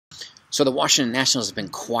So the Washington Nationals have been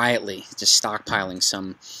quietly just stockpiling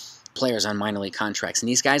some players on minor league contracts, and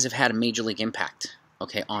these guys have had a major league impact,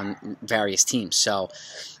 okay, on various teams. So,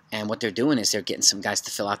 and what they're doing is they're getting some guys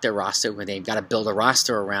to fill out their roster, where they've got to build a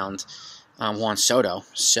roster around Juan Soto.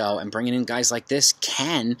 So, and bringing in guys like this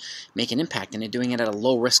can make an impact, and they're doing it at a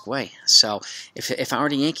low risk way. So, if I were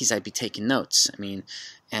the Yankees, I'd be taking notes. I mean,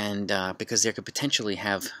 and because they could potentially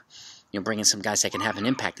have, bring in some guys that can have an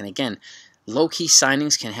impact. And again, low-key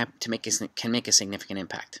signings can make a significant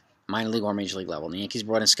impact, minor league or major league level. The Yankees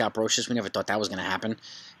brought in Scott Brosius. We never thought that was going to happen.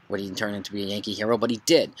 Would he turn into be a Yankee hero? But he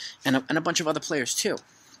did, and a bunch of other players too.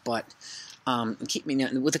 But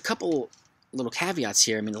with a couple little caveats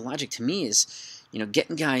here. I mean, the logic to me is,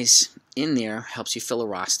 getting guys in there helps you fill a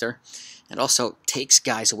roster, and also takes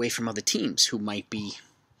guys away from other teams who might be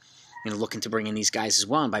looking to bring in these guys as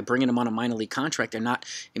well. And by bringing them on a minor league contract, they're not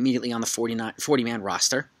immediately on the 40-man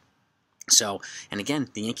roster. So, and again,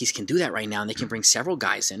 the Yankees can do that right now, and they can bring several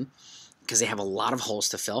guys in because they have a lot of holes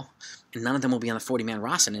to fill, and none of them will be on the 40-man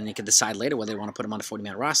roster, and then they can decide later whether they want to put them on the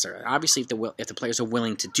 40-man roster. Obviously, if the players are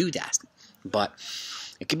willing to do that, but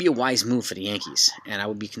it could be a wise move for the Yankees, and I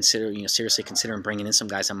would be seriously considering bringing in some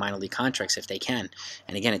guys on minor league contracts if they can.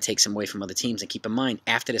 And again, it takes them away from other teams. And keep in mind,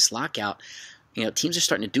 after this lockout, teams are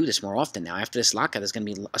starting to do this more often now. After this lockout, there's going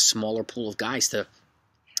to be a smaller pool of guys to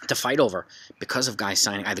fight over because of guys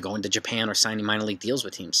signing, either going to Japan or signing minor league deals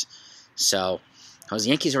with teams. So, the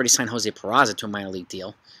Yankees already signed Jose Peraza to a minor league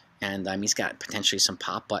deal, and he's got potentially some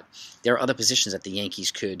pop, but there are other positions that the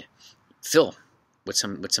Yankees could fill with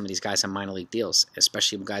some of these guys on minor league deals,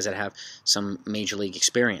 especially guys that have some major league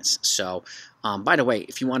experience. So, by the way,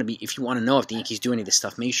 if you want to know if the Yankees do any of this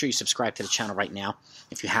stuff, make sure you subscribe to the channel right now.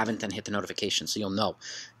 If you haven't, then hit the notification so you'll know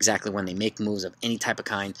exactly when they make moves of any type of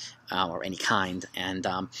kind or any kind. And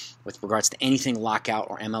with regards to anything lockout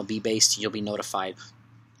or MLB based, you'll be notified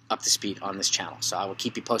up to speed on this channel. So I will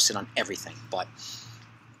keep you posted on everything. But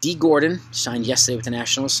D. Gordon signed yesterday with the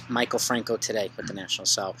Nationals. Michael Franco today with the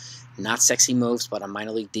Nationals. So not sexy moves, but on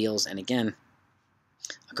minor league deals. And again,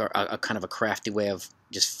 a kind of a crafty way of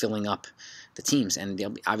just filling up the teams.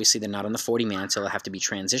 And obviously they're not on the 40-man, so they'll have to be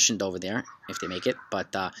transitioned over there if they make it.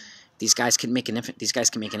 But these guys can make an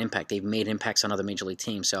impact. They've made impacts on other major league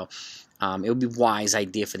teams. So it would be a wise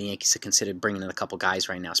idea for the Yankees to consider bringing in a couple guys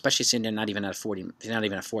right now, especially since they're not even at 40. They're not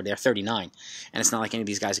even at 40. They're 39, and it's not like any of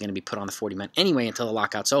these guys are going to be put on the 40-man anyway until the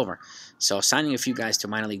lockout's over. So signing a few guys to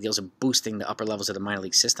minor league deals and boosting the upper levels of the minor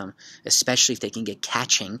league system, especially if they can get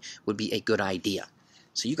catching, would be a good idea.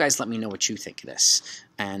 So you guys let me know what you think of this,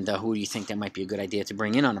 and who do you think that might be a good idea to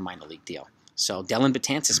bring in on a minor league deal. So Dellin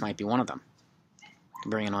Betances might be one of them.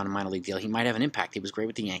 Bringing on a minor league deal. He might have an impact. He was great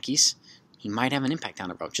with the Yankees. He might have an impact down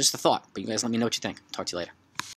the road. Just a thought. But you guys let me know what you think. Talk to you later.